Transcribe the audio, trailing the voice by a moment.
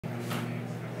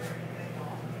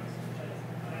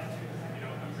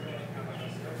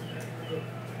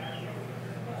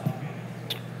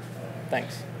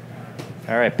Thanks.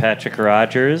 All right, Patrick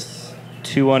Rodgers,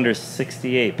 2 under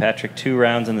 68. Patrick, 2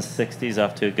 rounds in the 60s,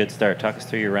 off to a good start. Talk us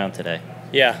through your round today.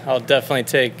 Yeah, I'll definitely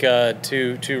take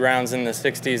two rounds in the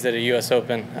 60s at a U.S.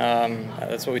 Open.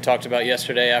 That's what we talked about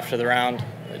yesterday after the round.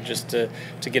 Just to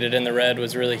get it in the red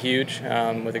was really huge,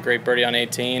 with a great birdie on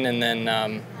 18. And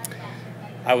then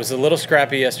I was a little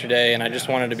scrappy yesterday, and I just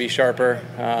wanted to be sharper,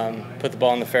 put the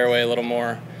ball in the fairway a little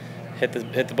more, hit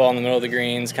the ball in the middle of the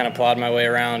greens, kind of plod my way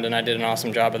around, and I did an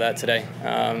awesome job of that today.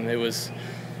 It was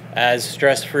as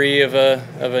stress-free of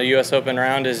a U.S. Open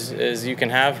round as you can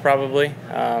have, probably.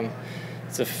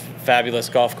 It's a fabulous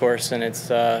golf course, and it's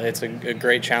a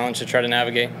great challenge to try to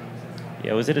navigate.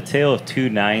 Yeah, was it a tale of 2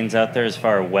 nines out there as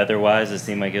far as weather-wise? It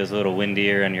seemed like it was a little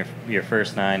windier on your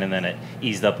first 9, and then it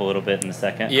eased up a little bit in the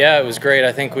second. Yeah, it was great.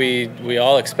 I think we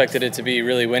all expected it to be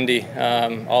really windy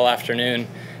all afternoon,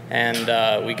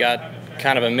 and we got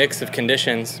kind of a mix of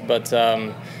conditions, but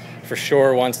for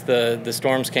sure once the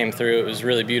storms came through, it was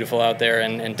really beautiful out there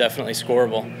and definitely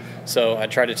scoreable. So I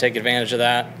tried to take advantage of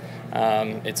that.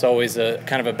 It's always a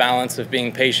kind of a balance of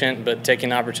being patient but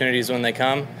taking opportunities when they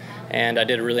come. And I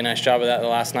did a really nice job of that the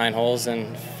last 9 holes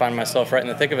and find myself right in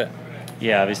the thick of it.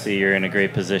 Yeah, obviously you're in a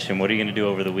great position. What are you going to do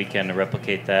over the weekend to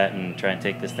replicate that and try and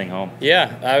take this thing home?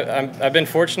 Yeah, I've been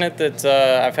fortunate that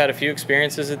I've had a few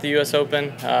experiences at the U.S.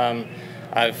 Open.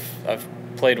 I've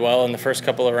played well in the first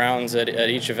couple of rounds at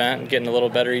each event, getting a little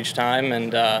better each time,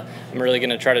 and I'm really going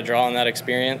to try to draw on that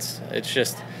experience.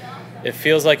 It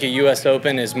feels like a U.S.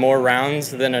 Open is more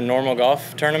rounds than a normal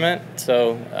golf tournament,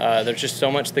 so there's just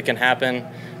so much that can happen.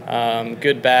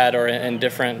 Good, bad, or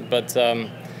indifferent, but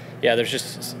yeah, there's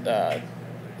just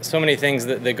so many things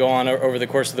that go on over the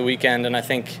course of the weekend, and I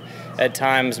think at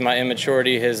times my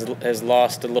immaturity has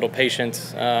lost a little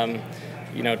patience,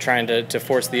 trying to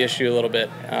force the issue a little bit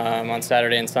on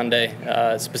Saturday and Sunday,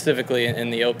 specifically in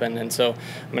the Open, and so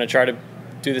I'm going to try to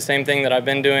do the same thing that I've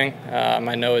been doing.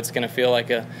 I know it's going to feel like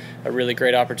a really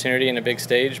great opportunity and a big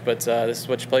stage, but this is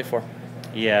what you play for.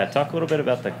 Yeah, talk a little bit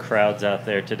about the crowds out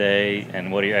there today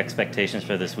and what are your expectations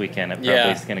for this weekend? It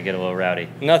probably is going to get a little rowdy.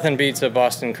 Nothing beats a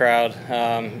Boston crowd.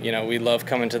 We love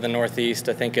coming to the Northeast.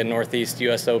 I think a Northeast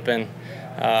U.S. Open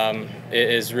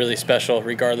is really special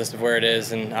regardless of where it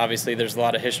is, and obviously there's a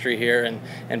lot of history here,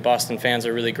 and Boston fans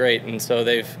are really great, and so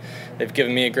they've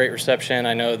given me a great reception.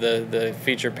 I know the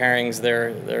feature pairings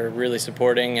they're really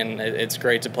supporting, and it's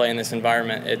great to play in this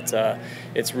environment.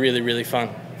 It's really, really fun.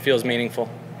 Feels meaningful.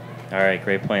 All right,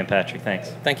 great playing, Patrick.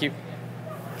 Thanks. Thank you.